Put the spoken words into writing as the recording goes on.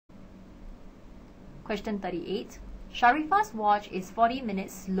Question 38. Sharifa's watch is 40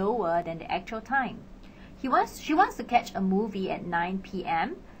 minutes slower than the actual time. She wants to catch a movie at 9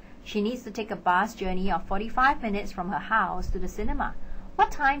 p.m. She needs to take a bus journey of 45 minutes from her house to the cinema.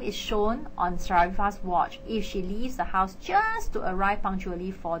 What time is shown on Sharifa's watch if she leaves the house just to arrive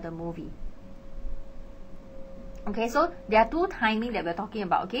punctually for the movie? Okay, so there are two timing that we're talking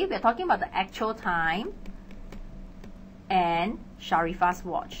about. Okay, we're talking about the actual time and Sharifa's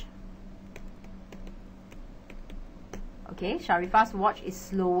watch. Okay, Sharifa's watch is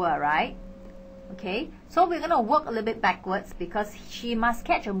slower, right? Okay, so we're going to work a little bit backwards because she must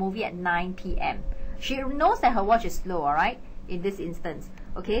catch a movie at 9 p.m. She knows that her watch is slow, alright, in this instance.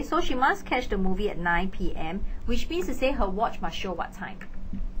 Okay, so she must catch the movie at 9 p.m., which means to say her watch must show what time?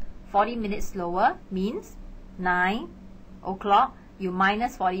 40 minutes slower means 9 o'clock, you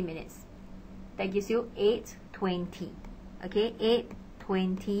minus 40 minutes. That gives you 8:20. Okay,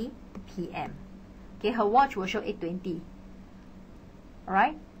 8:20 p.m. Okay, her watch will show 8:20.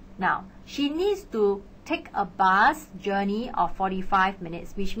 Alright, now she needs to take a bus journey of 45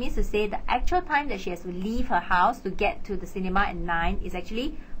 minutes, which means to say the actual time that she has to leave her house to get to the cinema at 9 is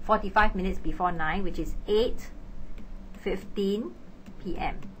actually 45 minutes before 9, which is 8:15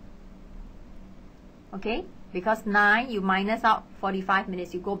 p.m. Okay, because 9 you minus out 45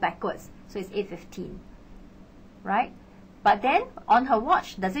 minutes, you go backwards, so it's 8:15, right? But then on her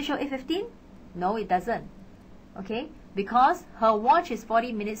watch, does it show 8:15? No, it doesn't. Okay, because her watch is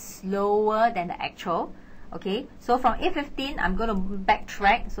 40 minutes slower than the actual. Okay, so from 8:15 I'm going to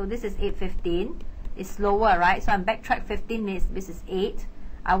backtrack. So this is 8:15. It's slower, right? So I'm backtrack 15 minutes. This is 8.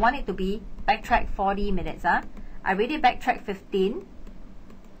 I want it to be backtrack 40 minutes. I already backtrack 15.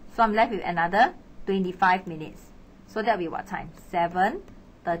 So I'm left with another 25 minutes. So that will be what time?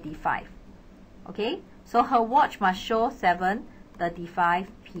 7:35. Okay, so her watch must show 7:35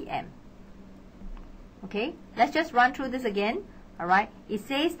 p.m. Okay, let's just run through this again. Alright, it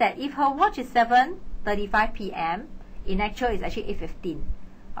says that if her watch is 7:35 p.m., in actual it's actually 8:15.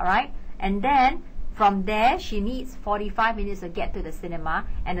 Alright, and then from there she needs 45 minutes to get to the cinema,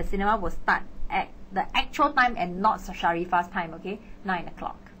 and the cinema will start at the actual time and not Sharifa's time. Okay, 9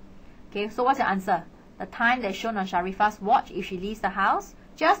 o'clock. Okay, so what's your answer? The time that's shown on Sharifa's watch if she leaves the house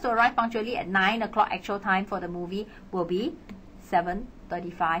just to arrive punctually at 9 o'clock actual time for the movie will be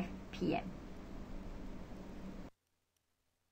 7:35 p.m.